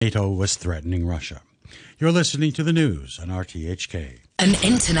NATO was threatening Russia. You're listening to the news on RTHK. An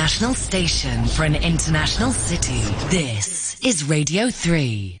international station for an international city. This is Radio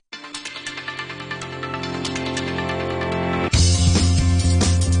 3.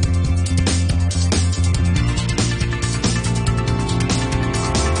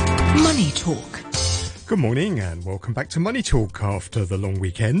 Money Talk. Good morning and welcome back to Money Talk after the long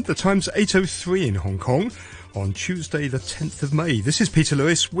weekend. The time's 8:03 in Hong Kong on Tuesday the 10th of May. This is Peter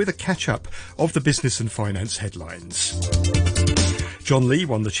Lewis with a catch-up of the business and finance headlines. John Lee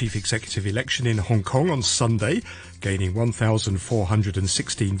won the chief executive election in Hong Kong on Sunday, gaining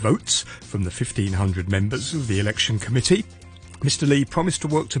 1,416 votes from the 1,500 members of the election committee. Mr. Lee promised to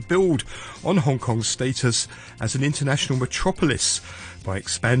work to build on Hong Kong's status as an international metropolis by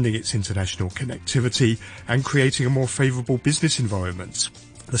expanding its international connectivity and creating a more favourable business environment.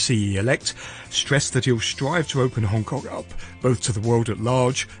 The CE-elect stressed that he'll strive to open Hong Kong up both to the world at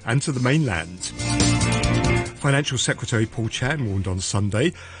large and to the mainland. Financial Secretary Paul Chan warned on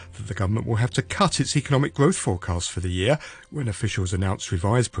Sunday that the government will have to cut its economic growth forecast for the year when officials announce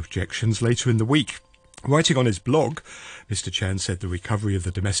revised projections later in the week. Writing on his blog, Mr. Chan said the recovery of the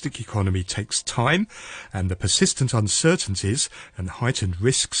domestic economy takes time and the persistent uncertainties and heightened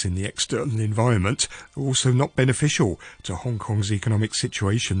risks in the external environment are also not beneficial to Hong Kong's economic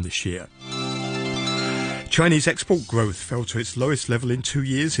situation this year. Chinese export growth fell to its lowest level in 2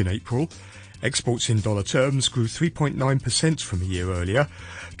 years in April. Exports in dollar terms grew 3.9% from a year earlier,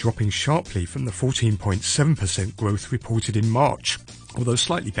 dropping sharply from the 14.7% growth reported in March, although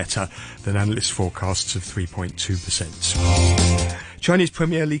slightly better than analyst forecasts of 3.2%. Chinese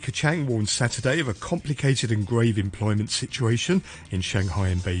Premier Li Keqiang warned Saturday of a complicated and grave employment situation in Shanghai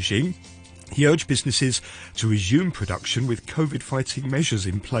and Beijing. He urged businesses to resume production with COVID-fighting measures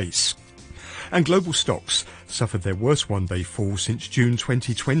in place. And global stocks suffered their worst one-day fall since June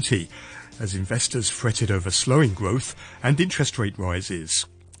 2020, as investors fretted over slowing growth and interest rate rises.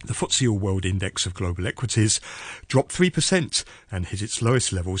 The FTSE All-World Index of Global Equities dropped 3% and hit its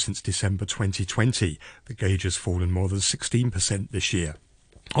lowest level since December 2020. The gauge has fallen more than 16% this year.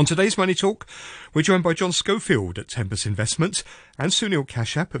 On today's Money Talk, we're joined by John Schofield at Tempus Investment and Sunil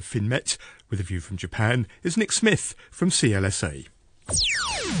Kashyap of FinMet. With a view from Japan is Nick Smith from CLSA.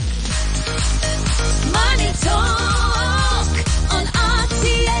 Money Talk on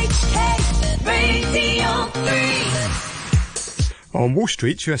RTHK Radio 3. On Wall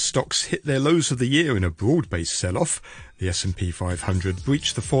Street, US stocks hit their lows of the year in a broad-based sell-off. The S&P 500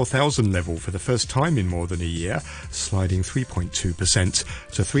 breached the 4,000 level for the first time in more than a year, sliding 3.2%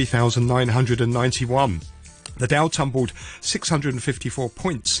 to 3,991. The Dow tumbled 654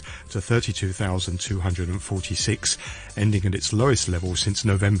 points to 32,246, ending at its lowest level since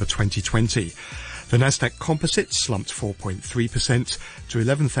November 2020. The Nasdaq Composite slumped 4.3% to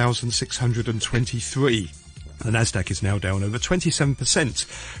 11,623. The Nasdaq is now down over 27%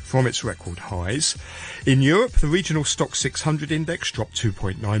 from its record highs. In Europe, the regional Stoxx 600 index dropped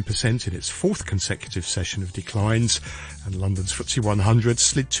 2.9% in its fourth consecutive session of declines, and London's FTSE 100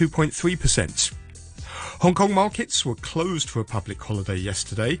 slid 2.3%. Hong Kong markets were closed for a public holiday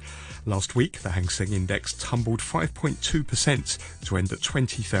yesterday. Last week, the Hang Seng Index tumbled 5.2% to end at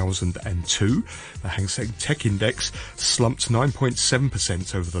 20,002. The Hang Seng Tech Index slumped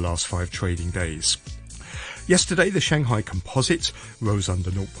 9.7% over the last 5 trading days. Yesterday, the Shanghai Composite rose under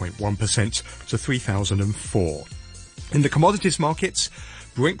 0.1% to 3,004. In the commodities markets,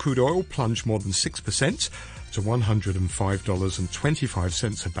 Brent crude oil plunged more than 6% to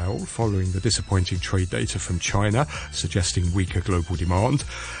 $105.25 a barrel following the disappointing trade data from China, suggesting weaker global demand.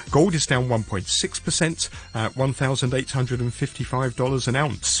 Gold is down 1.6% at $1,855 an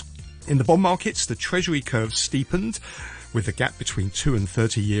ounce. In the bond markets, the Treasury curve steepened, with the gap between 2- and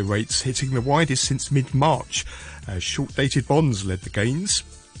 30-year rates hitting the widest since mid-March, as short-dated bonds led the gains.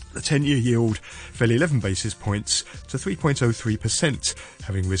 The 10-year yield fell 11 basis points to 3.03%,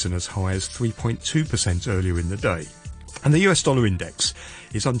 having risen as high as 3.2% earlier in the day. And the US dollar index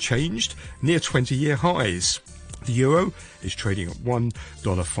is unchanged, near 20-year highs. The euro is trading at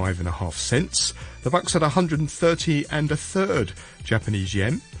 $1.0550. The buck's at 130 1/3 Japanese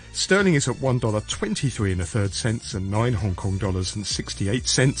yen. Sterling is at $1.23 1/3 cents and 9 Hong Kong dollars and 68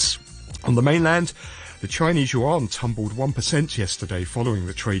 cents. On the mainland, the Chinese yuan tumbled 1% yesterday following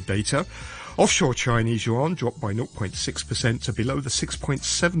the trade data. Offshore Chinese yuan dropped by 0.6% to below the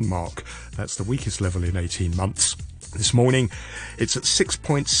 6.7 mark. That's the weakest level in 18 months. This morning, it's at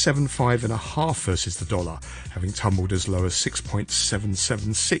 6.75.5 versus the dollar, having tumbled as low as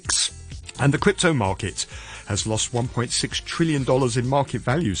 6.776. And the crypto market has lost $1.6 trillion in market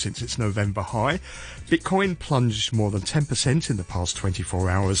value since its November high. Bitcoin plunged more than 10% in the past 24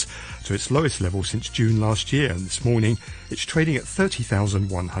 hours to its lowest level since June last year, and this morning it's trading at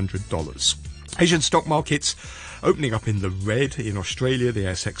 $30,100. Asian stock markets opening up in the red. In Australia, the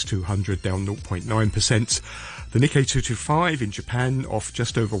ASX 200 down 0.9%. The Nikkei 225 in Japan off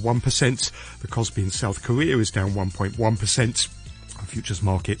just over 1%. The Kospi in South Korea is down 1.1%. Futures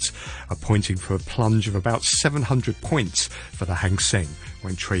markets are pointing for a plunge of about 700 points for the Hang Seng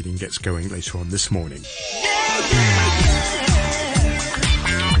when trading gets going later on this morning.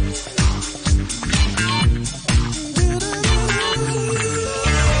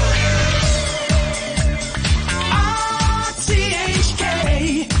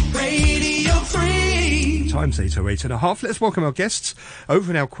 Times 8:08.5. Let's welcome our guests. Over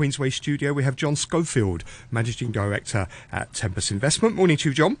in our Queensway studio, we have John Schofield, Managing Director at Tempest Investment. Morning to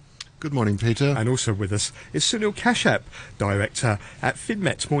you, John. Good morning, Peter. And also with us is Sunil Kashyap, Director at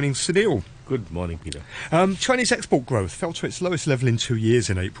Finmet. Morning, Sunil. Good morning, Peter. Chinese export growth fell to its lowest level in 2 years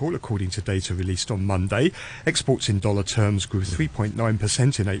in April, according to data released on Monday. Exports in dollar terms grew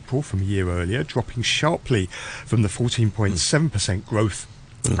 3.9% in April from a year earlier, dropping sharply from the 14.7% growth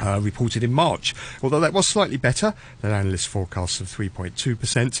reported in March, although that was slightly better than analyst forecasts of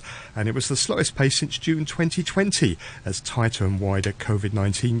 3.2%, and it was the slowest pace since June 2020 as tighter and wider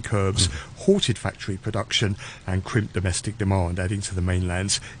COVID-19 curbs halted factory production and crimped domestic demand, adding to the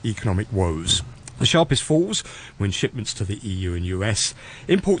mainland's economic woes. The sharpest falls were in shipments to the EU and US.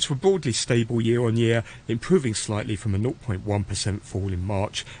 Imports were broadly stable year on year, improving slightly from a 0.1% fall in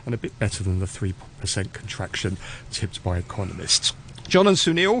March and a bit better than the 3% contraction tipped by economists. John and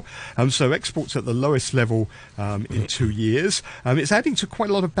Sunil, so exports at the lowest level in 2 years. It's adding to quite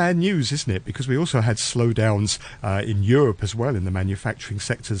a lot of bad news, isn't it? Because we also had slowdowns in Europe as well in the manufacturing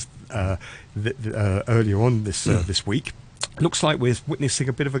sectors earlier on this week. Looks like we're witnessing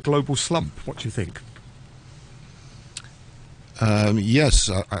a bit of a global slump. What do you think? Yes,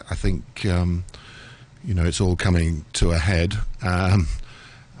 I think it's all coming to a head. I'm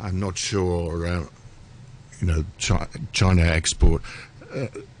not sure. China export.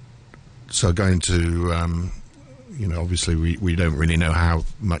 So going to, obviously we don't really know how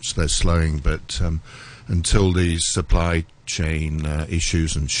much they're slowing, but until these supply chain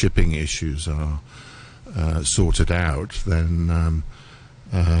issues and shipping issues are sorted out, then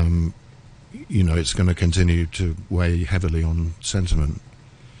it's going to continue to weigh heavily on sentiment.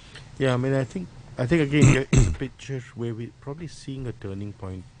 Yeah, I mean, I think again it's a picture where we're probably seeing a turning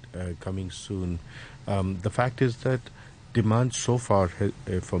point coming soon. The fact is that demand so far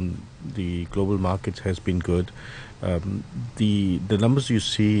from the global markets has been good. The numbers you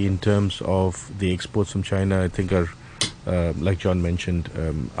see in terms of the exports from China, I think are, like John mentioned,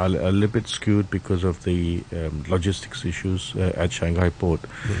 are a little bit skewed because of the logistics issues at Shanghai port.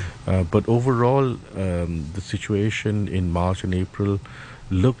 But overall, the situation in March and April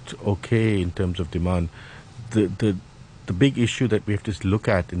looked okay in terms of demand. The big issue that we have to look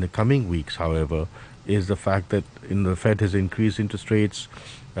at in the coming weeks, however, is the fact that the Fed has increased interest rates.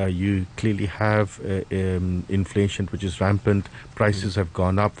 You clearly have inflation, which is rampant. Prices have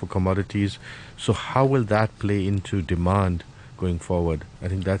gone up for commodities. So how will that play into demand going forward? I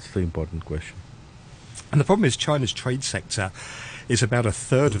think that's the important question. And the problem is China's trade sector is about a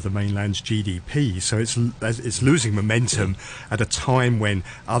third of the mainland's GDP, so it's losing momentum at a time when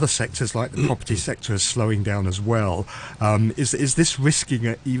other sectors like the property sector are slowing down as well. Is this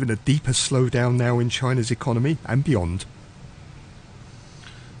risking even a deeper slowdown now in China's economy and beyond?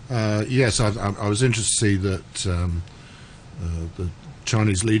 Yes, I was interested to see that the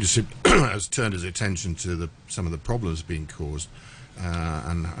Chinese leadership has turned its attention to some of the problems being caused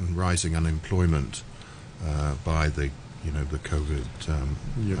and rising unemployment by the COVID.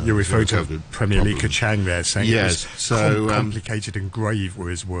 You're referring to Premier Li Keqiang there, saying yes, it was complicated and grave were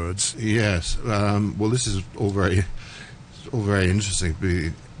his words. Yes. Well, this is all very interesting.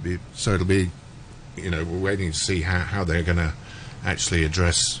 So it'll be, we're waiting to see how they're going to actually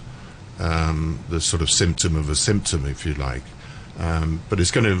address the sort of symptom of a symptom, if you like. But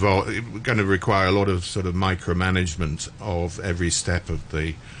it's going to require a lot of sort of micromanagement of every step of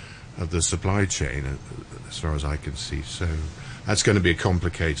the supply chain, as far as I can see. So that's going to be a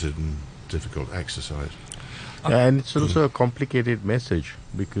complicated and difficult exercise. And it's also a complicated message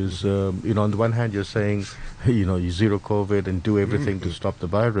because, on the one hand you're saying, you zero COVID and do everything to stop the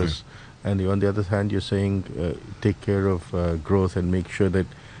virus. And on the other hand, you're saying take care of growth and make sure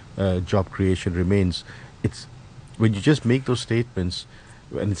that job creation remains. It's when you just make those statements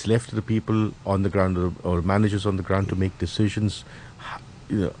and it's left to the people on the ground or managers on the ground to make decisions,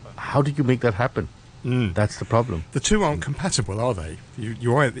 how do you make that happen? That's the problem. The two aren't compatible, are they?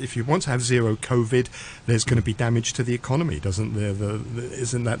 If you want to have zero COVID, there's going to be damage to the economy, doesn't there?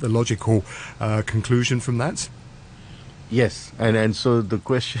 Isn't that the logical conclusion from that? Yes, and so the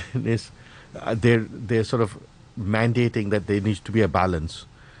question is, they're sort of mandating that there needs to be a balance,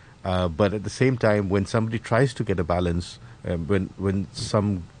 but at the same time, when somebody tries to get a balance, when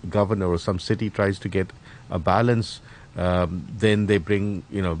some governor or some city tries to get a balance, then they bring,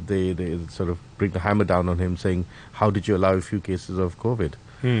 they sort of bring the hammer down on him, saying, how did you allow a few cases of COVID?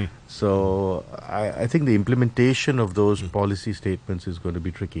 So I think the implementation of those policy statements is going to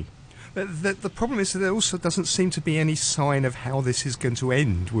be tricky. The problem is that there also doesn't seem to be any sign of how this is going to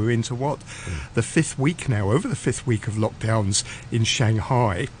end. We're into the fifth week now, over the fifth week of lockdowns in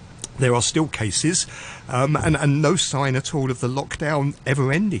Shanghai. There are still cases, and no sign at all of the lockdown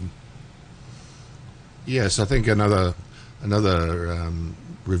ever ending. Yes, I think another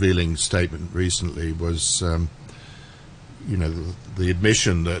revealing statement recently was, the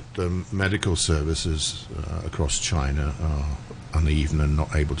admission that medical services across China are uneven and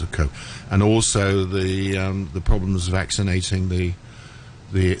not able to cope, and also the problems of vaccinating the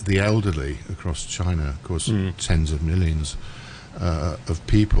elderly across China. Of course, tens of millions of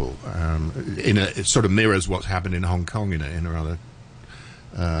people. It sort of mirrors what's happened in Hong Kong in a rather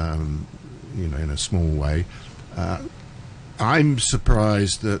in a small way. I'm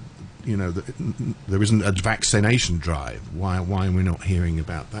surprised that that there isn't a vaccination drive. Why are we not hearing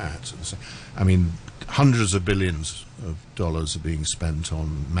about that? I mean, hundreds of billions of dollars are being spent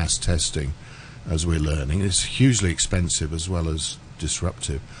on mass testing, as we're learning. It's hugely expensive as well as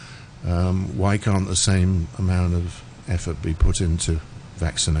disruptive. Why can't the same amount of effort be put into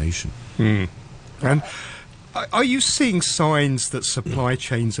vaccination? And are you seeing signs that supply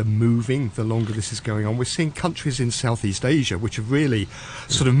chains are moving the longer this is going on? We're seeing countries in Southeast Asia which have really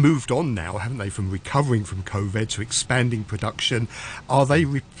sort of moved on now, haven't they, from recovering from COVID to expanding production. Are they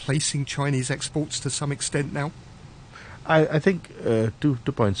replacing Chinese exports to some extent now? I think two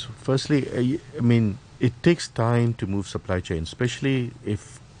points. Firstly, I mean, it takes time to move supply chains, especially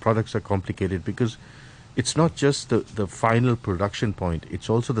if products are complicated, because it's not just the final production point, it's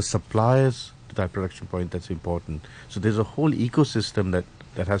also the suppliers to that production point that's important. So there's a whole ecosystem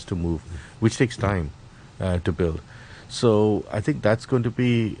that has to move, which takes time to build. So I think that's going to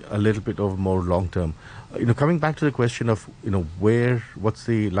be a little bit of more long term. Coming back to the question of what's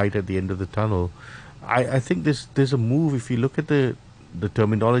the light at the end of the tunnel, I think there's a move. If you look at the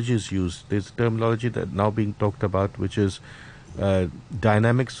terminologies used, there's a terminology that now being talked about, which is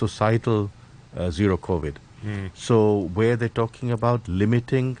dynamic societal zero COVID. So where they're talking about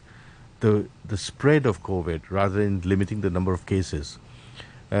limiting the spread of COVID rather than limiting the number of cases.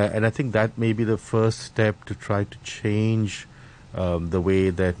 And I think that may be the first step to try to change the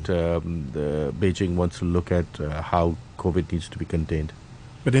way that Beijing wants to look at how COVID needs to be contained.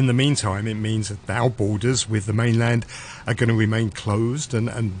 But in the meantime, it means that our borders with the mainland are going to remain closed,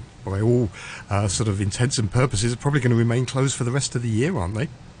 and by all sort of intents and purposes, are probably going to remain closed for the rest of the year, aren't they?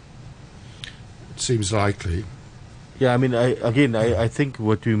 It seems likely. Yeah, I mean, I think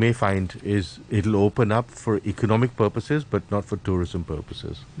what we may find is it'll open up for economic purposes, but not for tourism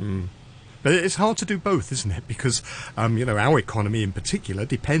purposes. But it's hard to do both, isn't it? Because, our economy in particular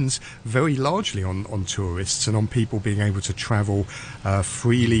depends very largely on tourists and on people being able to travel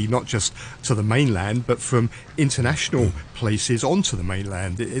freely, not just to the mainland, but from international places onto the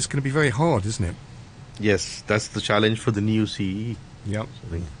mainland. It's going to be very hard, isn't it? Yes, that's the challenge for the new CE. Yep.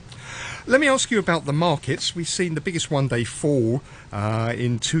 Let me ask you about the markets. We've seen the biggest one-day fall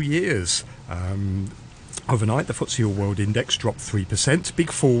in 2 years. Overnight, the FTSE All-World Index dropped 3%.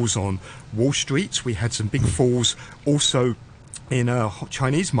 Big falls on Wall Street. We had some big falls also in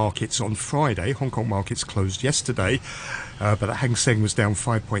Chinese markets on Friday. Hong Kong markets closed yesterday, but the Hang Seng was down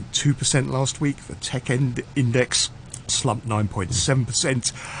 5.2% last week. The tech index slumped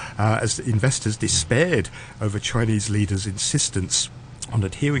 9.7% as investors despaired over Chinese leaders' insistence on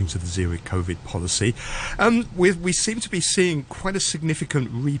adhering to the zero COVID policy. We seem to be seeing quite a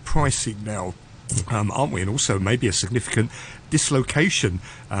significant repricing now, aren't we? And also maybe a significant dislocation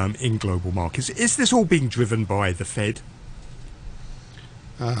in global markets. Is this all being driven by the Fed?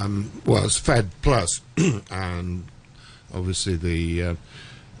 Well, it's Fed plus, and obviously the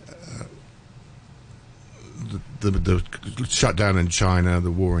shutdown in China,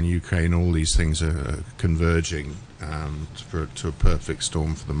 the war in Ukraine, all these things are converging to a perfect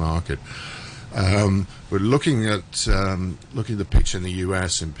storm for the market. We're looking at the picture in the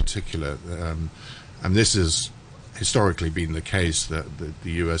US in particular, and this has historically been the case that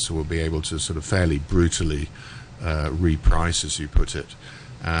the US will be able to sort of fairly brutally reprice, as you put it,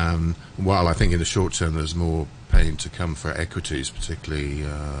 While I think in the short term there's more pain to come for equities, particularly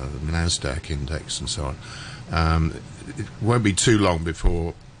the Nasdaq index and so on, it won't be too long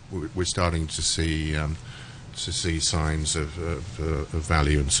before we're starting to see signs of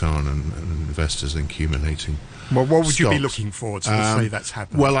value and so on, and investors accumulating. Well, what would you be stocks. looking for to say that's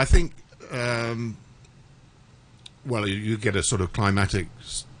happened? Well, I think you get a sort of climatic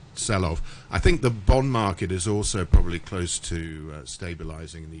sell-off. I think the bond market is also probably close to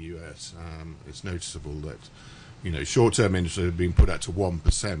stabilizing in the US. It's noticeable that, short-term interest have been put out to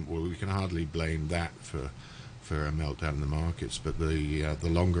 1%. Well, we can hardly blame that for a meltdown in the markets, but the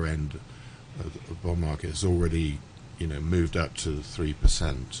longer end of the bond market has already, moved up to the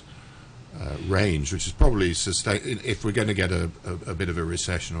 3% range, which is probably sustain. If we're going to get a bit of a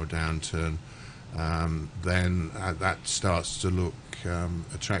recession or downturn, then that starts to look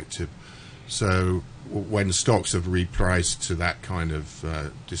attractive. So when stocks have repriced to that kind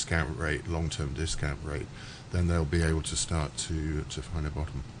of discount rate, long-term discount rate, then they'll be able to start to find a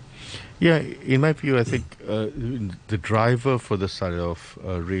bottom. Yeah, in my view, I think the driver for the sell-off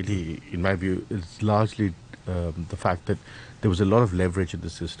really, in my view, is largely the fact that there was a lot of leverage in the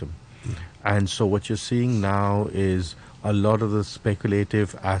system. And so what you're seeing now is a lot of the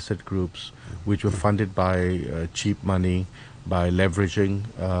speculative asset groups which were funded by cheap money, by leveraging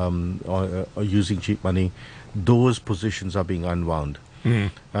or using cheap money, those positions are being unwound.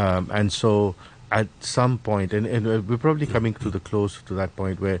 And so at some point, and we're probably coming to the close to that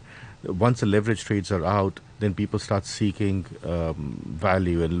point where once the leverage trades are out, then people start seeking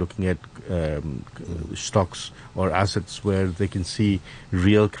value and looking at stocks or assets where they can see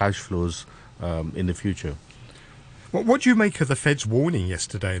real cash flows in the future. Well, what do you make of the Fed's warning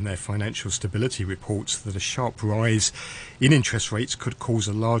yesterday in their financial stability reports that a sharp rise in interest rates could cause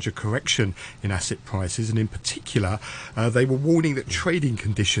a larger correction in asset prices? And in particular, they were warning that trading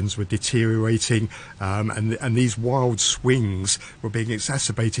conditions were deteriorating and these wild swings were being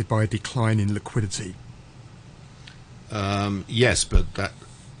exacerbated by a decline in liquidity. Yes, but that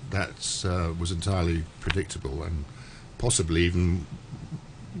was entirely predictable, and possibly even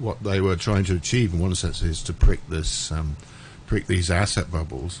what they were trying to achieve in one sense is to prick these asset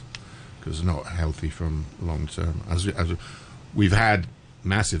bubbles, because they're not healthy from long term. As we've had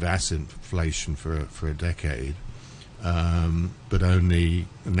massive asset inflation for a decade, but only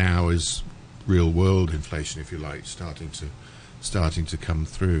now is real world inflation, if you like, starting to come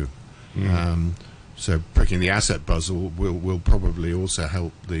through. So pricking the asset bubble will probably also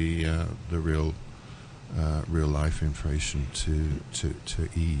help the real life inflation to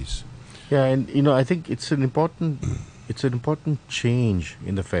ease. Yeah, and I think it's an important change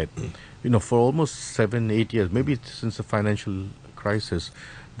in the Fed. For almost 7-8 years, maybe since the financial crisis,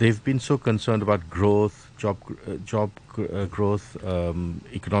 they've been so concerned about growth, job growth,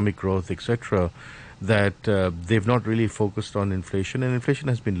 economic growth, etc., that they've not really focused on inflation, and inflation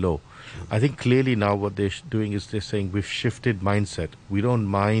has been low. I think clearly now what they're doing is they're saying we've shifted mindset. We don't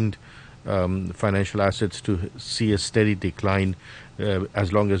mind financial assets to see a steady decline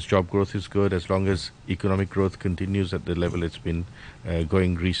as long as job growth is good, as long as economic growth continues at the level it's been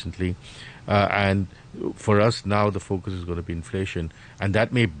going recently. And for us now, the focus is going to be inflation. And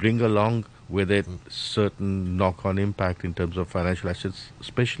that may bring along with it certain knock-on impact in terms of financial assets,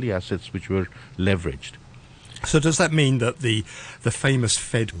 especially assets which were leveraged. So does that mean that the famous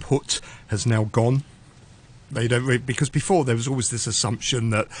Fed put has now gone? They don't because before there was always this assumption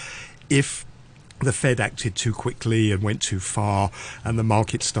that if the Fed acted too quickly and went too far and the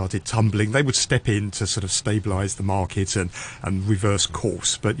market started tumbling, they would step in to sort of stabilise the market and reverse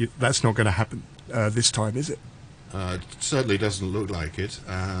course. But that's not going to happen this time, is it? It certainly doesn't look like it.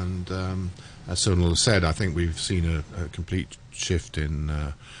 And as Sonal said, I think we've seen a complete shift in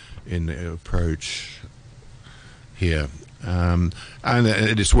approach here. And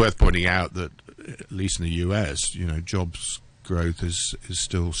it is worth pointing out that, at least in the US, jobs growth is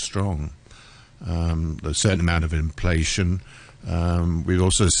still strong. There's a certain amount of inflation. We've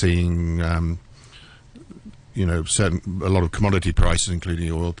also seen, a lot of commodity prices, including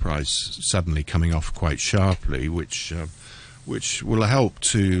the oil price, suddenly coming off quite sharply, which will help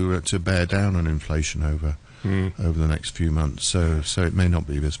to bear down on inflation over the next few months. So it may not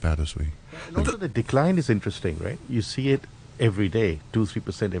be as bad as we. And also the decline is interesting, right? You see it every day,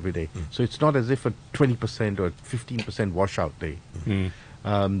 2-3% every day. So it's not as if a 20% or 15% washout day.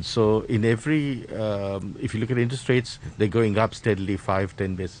 So in every, if you look at interest rates, they're going up steadily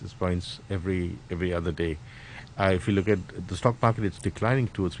 5-10 basis points every other day. If you look at the stock market, it's declining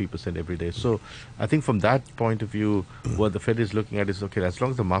 2 or 3% every day. So I think from that point of view, what the Fed is looking at is, okay, as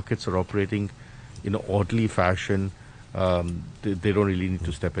long as the markets are operating in an orderly fashion, they don't really need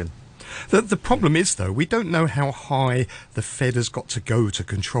to step in. The problem is, though, we don't know how high the Fed has got to go to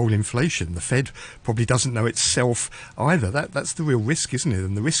control inflation. The Fed probably doesn't know itself either. That's the real risk, isn't it?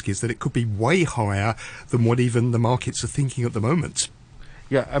 And the risk is that it could be way higher than what even the markets are thinking at the moment.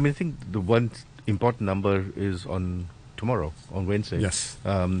 Yeah, I mean, I think the one important number is on tomorrow, on Wednesday. Yes.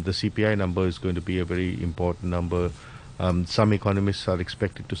 The CPI number is going to be a very important number. Some economists are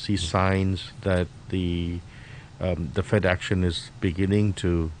expected to see signs that the Fed action is beginning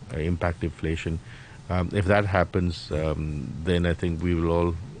to impact inflation. If that happens, then I think we will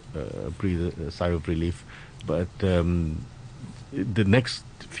all breathe a sigh of relief. But the next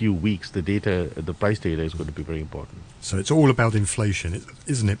few weeks, the price data is going to be very important. So it's all about inflation,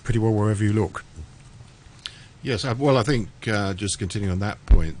 isn't it? Pretty well wherever you look. Yes, well, I think just continuing on that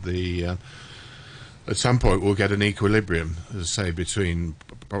point, at some point we'll get an equilibrium, as I say, between.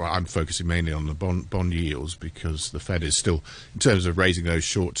 I'm focusing mainly on the bond yields because the Fed is still, in terms of raising those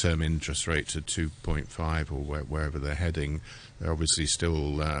short-term interest rates at 2.5 or wherever they're heading, they're obviously still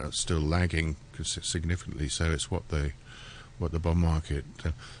lagging significantly. So it's what the bond market.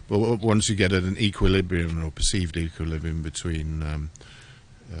 But once you get at an equilibrium or perceived equilibrium between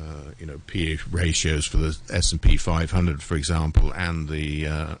P/E ratios for the S&P 500, for example, and the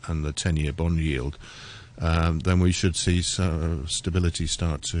 10-year bond yield, then we should see stability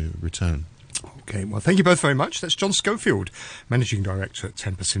start to return. Okay, well, thank you both very much. That's John Schofield, Managing Director at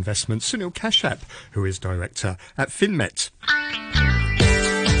Tempest Investments, Sunil Kashyap, who is Director at FinMet.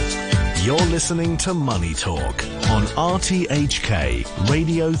 You're listening to Money Talk on RTHK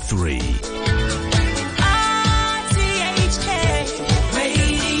Radio 3. RTHK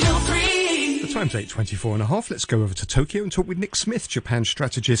Radio 3. The time's 8:24 and a half. Let's go over to Tokyo and talk with Nick Smith, Japan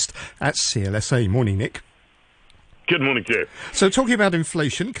strategist at CLSA. Morning, Nick. Good morning to you. So talking about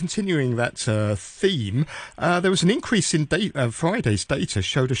inflation, continuing that theme, there was an increase in Friday's data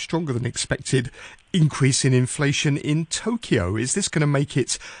showed a stronger than expected increase in inflation in Tokyo. Is this going to make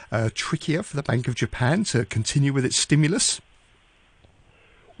it trickier for the Bank of Japan to continue with its stimulus?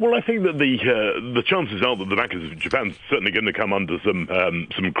 Well, I think that the chances are that the Bank of Japan is certainly going to come under some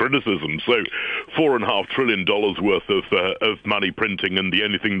criticism. So, $4.5 trillion worth of money printing, and the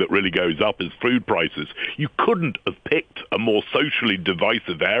only thing that really goes up is food prices. You couldn't have picked a more socially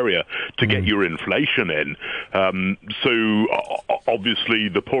divisive area to get your inflation in. So, obviously,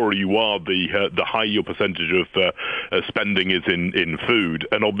 the poorer you are, the higher your percentage of spending is in food,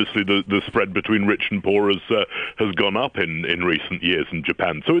 and obviously the spread between rich and poor has gone up in recent years in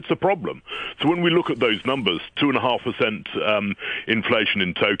Japan. So it's a problem. So when we look at those numbers, 2.5% inflation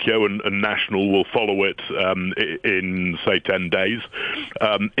in Tokyo, and National will follow it in, say, 10 days.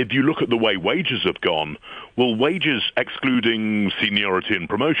 If you look at the way wages have gone, well, wages excluding seniority and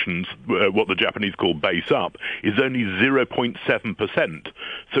promotions, what the Japanese call base up, is only 0.7%.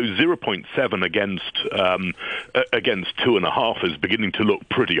 So 0.7 against 2.5 is beginning to look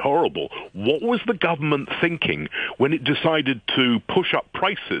pretty horrible. What was the government thinking when it decided to push up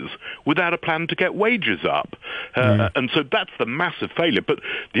prices without a plan to get wages up? And so that's the massive failure. But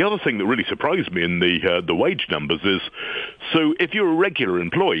the other thing that really surprised me in the wage numbers is, so if you're a regular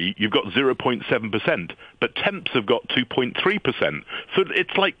employee, you've got 0.7%, but temps have got 2.3%. So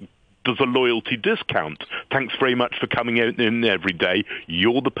it's like, there's a loyalty discount. Thanks very much for coming in every day.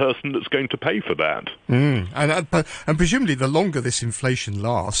 You're the person that's going to pay for that. And presumably the longer this inflation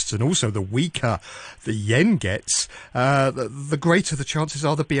lasts, and also the weaker the yen gets, the greater the chances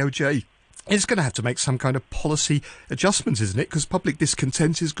are the BOJ is going to have to make some kind of policy adjustments, isn't it? Because public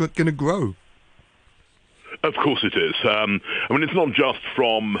discontent is going to grow. Of course it is. I mean, it's not just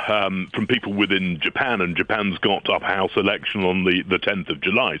from people within Japan, and Japan's got upper house election on the 10th of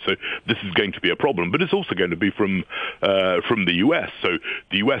July, so this is going to be a problem. But it's also going to be from the US. So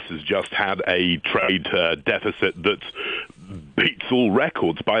the US has just had a trade deficit that beats all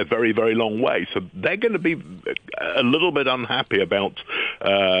records by a very, very long way. So they're going to be a little bit unhappy about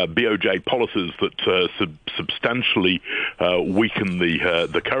BOJ policies that substantially weaken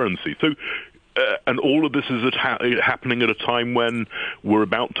the currency. So. And all of this is happening at a time when we're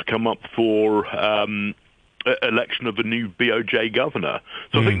about to come up for election of a new BOJ governor.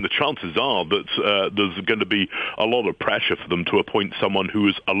 So I think the chances are that there's going to be a lot of pressure for them to appoint someone who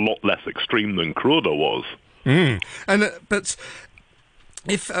is a lot less extreme than Kuroda was. But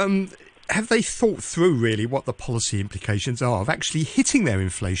if have they thought through really what the policy implications are of actually hitting their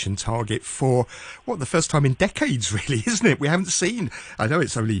inflation target for the first time in decades, really, isn't it? We haven't seen, I know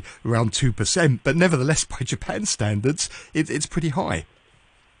it's only around 2%, but nevertheless, by Japan standards, it's pretty high.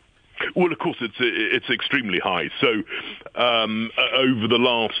 Well, of course, it's extremely high. So over the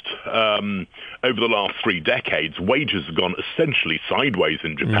last 3 decades, wages have gone essentially sideways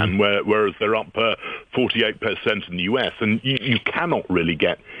in Japan, whereas they're up 48% in the US. And you cannot really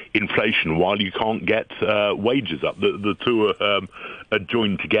get inflation while you can't get wages up. The two are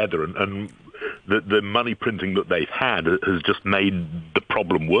joined together, and the money printing that they've had has just made the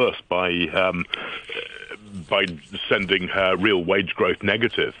problem worse by sending real wage growth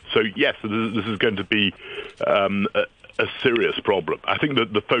negative. So yes, this is going to be a serious problem. I think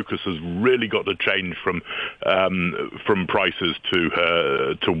that the focus has really got to change from prices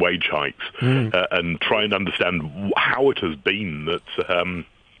to wage hikes, and try and understand how it has been that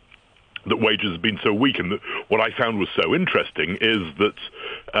wages have been so weak. And what I found was so interesting is that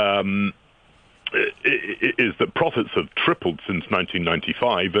profits have tripled since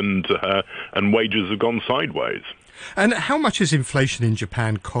 1995, and wages have gone sideways. And how much is inflation in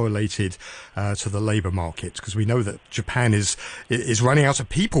Japan correlated to the labour market? Because we know that Japan is running out of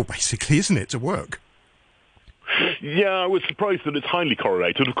people, basically, isn't it, to work? Yeah, I was surprised that it's highly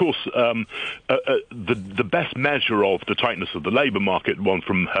correlated. Of course, the best measure of the tightness of the labour market, one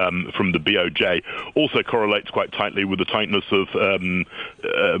from the BOJ, also correlates quite tightly with the tightness of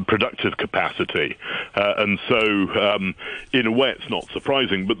productive capacity. And so, in a way, it's not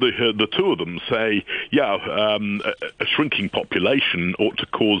surprising. But the two of them say, a shrinking population ought to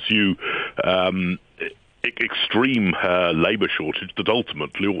cause you extreme labour shortage that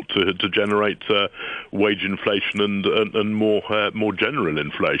ultimately ought to generate wage inflation and more general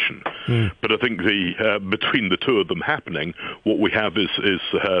inflation. But I think between the two of them happening, what we have is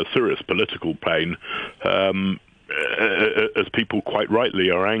serious political pain. As people quite rightly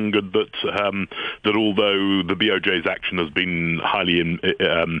are angered that although the BOJ's action has been highly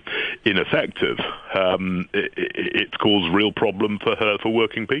ineffective, it's caused real problem for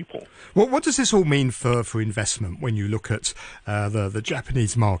working people. Well, what does this all mean for investment when you look at the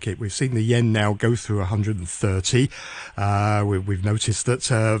Japanese market? We've seen the yen now go through 130. We've noticed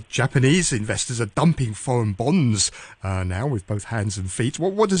that Japanese investors are dumping foreign bonds now with both hands and feet.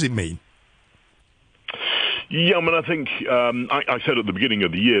 What does it mean? Yeah, I mean, I think I said at the beginning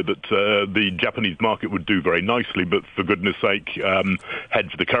of the year that the Japanese market would do very nicely, but for goodness sake,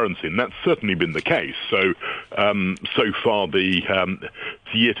 hedge the currency, and that's certainly been the case. So far, the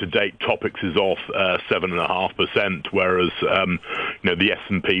year-to-date Topix is off 7.5%, whereas the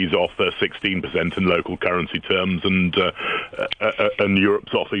S&P is off 16% in local currency terms, and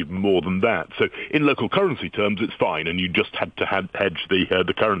Europe's off even more than that. So in local currency terms, it's fine, and you just had to hedge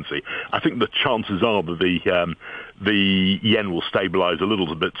the currency. I think the chances are that the yen will stabilise a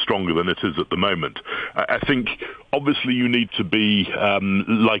little bit stronger than it is at the moment. I think obviously you need to be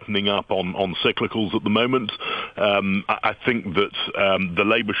lightening up on cyclicals at the moment. I think that the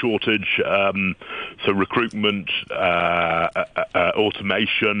labour shortage, so recruitment,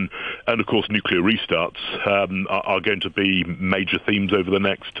 automation, and of course nuclear restarts are going to be major themes over the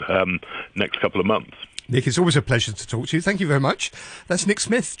next couple of months. Nick, it's always a pleasure to talk to you. Thank you very much. That's Nick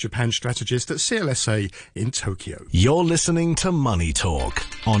Smith, Japan strategist at CLSA in Tokyo. You're listening to Money Talk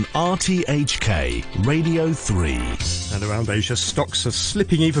on RTHK Radio 3. And around Asia, stocks are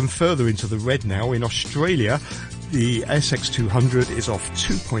slipping even further into the red now. In Australia, the ASX 200 is off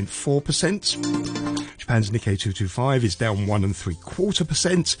 2.4%. Japan's Nikkei 225 is down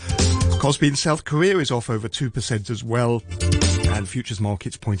 1.75%. Kospi in South Korea is off over 2% as well. And futures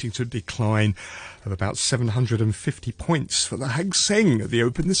markets pointing to a decline of about 750 points for the Hang Seng at the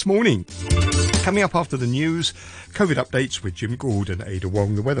open this morning. Coming up after the news, COVID updates with Jim Gould and Ada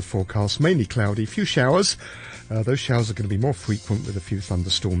Wong. The weather forecast mainly cloudy, few showers. Those showers are going to be more frequent with a few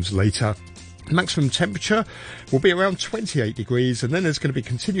thunderstorms later. The maximum temperature will be around 28 degrees, and then there's going to be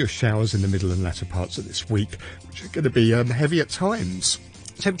continuous showers in the middle and latter parts of this week, which are going to be heavy at times.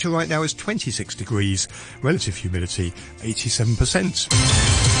 Temperature right now is 26 degrees, relative humidity 87%.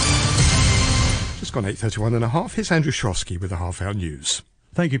 Just gone 8:31 and a half. Here's Andrew Shrosky with the half-hour news.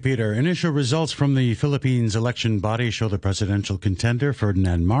 Thank you, Peter. Initial results from the Philippines election body show the presidential contender,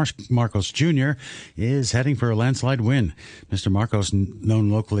 Ferdinand Marcos Jr., is heading for a landslide win. Mr. Marcos,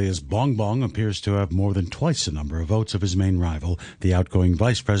 known locally as Bong Bong, appears to have more than twice the number of votes of his main rival, the outgoing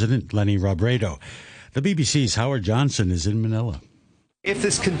vice president, Leni Robredo. The BBC's Howard Johnson is in Manila. If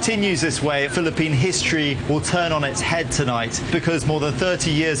this continues this way, Philippine history will turn on its head tonight, because more than 30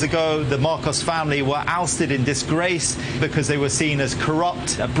 years ago, the Marcos family were ousted in disgrace because they were seen as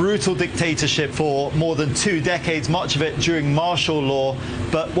corrupt, a brutal dictatorship for more than 2 decades, much of it during martial law.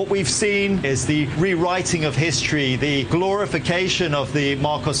 But what we've seen is the rewriting of history, the glorification of the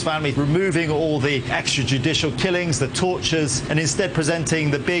Marcos family, removing all the extrajudicial killings, the tortures, and instead presenting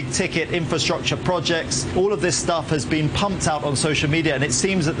the big-ticket infrastructure projects. All of this stuff has been pumped out on social media, and it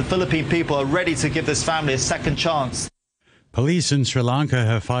seems that the Philippine people are ready to give this family a second chance. Police in Sri Lanka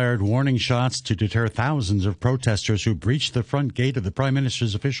have fired warning shots to deter thousands of protesters who breached the front gate of the Prime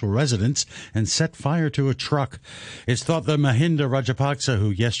Minister's official residence and set fire to a truck. It's thought that Mahinda Rajapaksa, who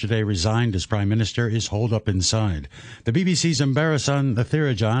yesterday resigned as Prime Minister, is holed up inside. The BBC's Ambarasan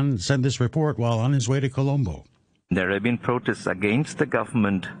Thirajan sent this report while on his way to Colombo. There have been protests against the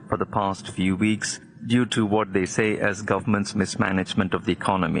government for the past few weeks due to what they say as government's mismanagement of the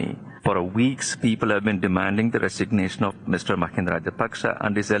economy. For weeks, people have been demanding the resignation of Mr. Mahinda Rajapaksa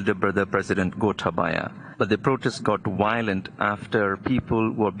and his elder brother, President Gotabaya. But the protests got violent after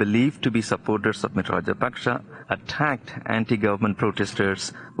people who are believed to be supporters of Mr. Rajapaksa attacked anti-government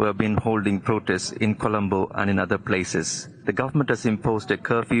protesters who have been holding protests in Colombo and in other places. The government has imposed a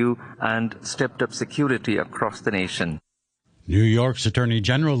curfew and stepped up security across the nation. New York's Attorney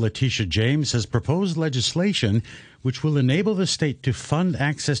General Letitia James has proposed legislation which will enable the state to fund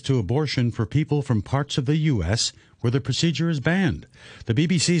access to abortion for people from parts of the U.S. where the procedure is banned. The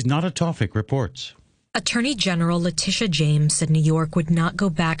BBC's Nada Tawfik reports. Attorney General Letitia James said New York would not go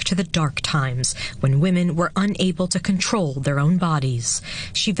back to the dark times when women were unable to control their own bodies.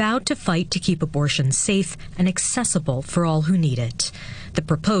 She vowed to fight to keep abortion safe and accessible for all who need it. The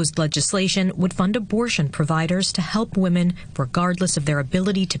proposed legislation would fund abortion providers to help women regardless of their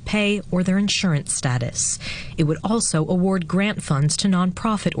ability to pay or their insurance status. It would also award grant funds to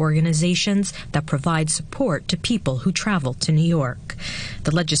nonprofit organizations that provide support to people who travel to New York.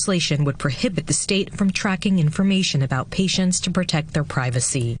 The legislation would prohibit the state from tracking information about patients to protect their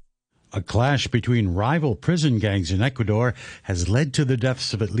privacy. A clash between rival prison gangs in Ecuador has led to the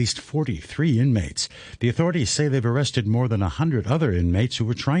deaths of at least 43 inmates. The authorities say they've arrested more than 100 other inmates who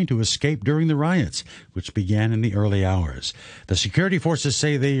were trying to escape during the riots, which began in the early hours. The security forces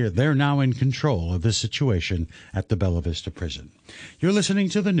say they're now in control of the situation at the Bella Vista prison. You're listening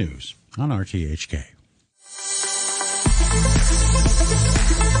to the news on RTHK.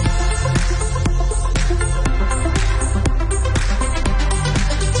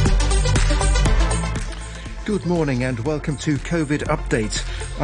 Good morning and welcome to COVID Update.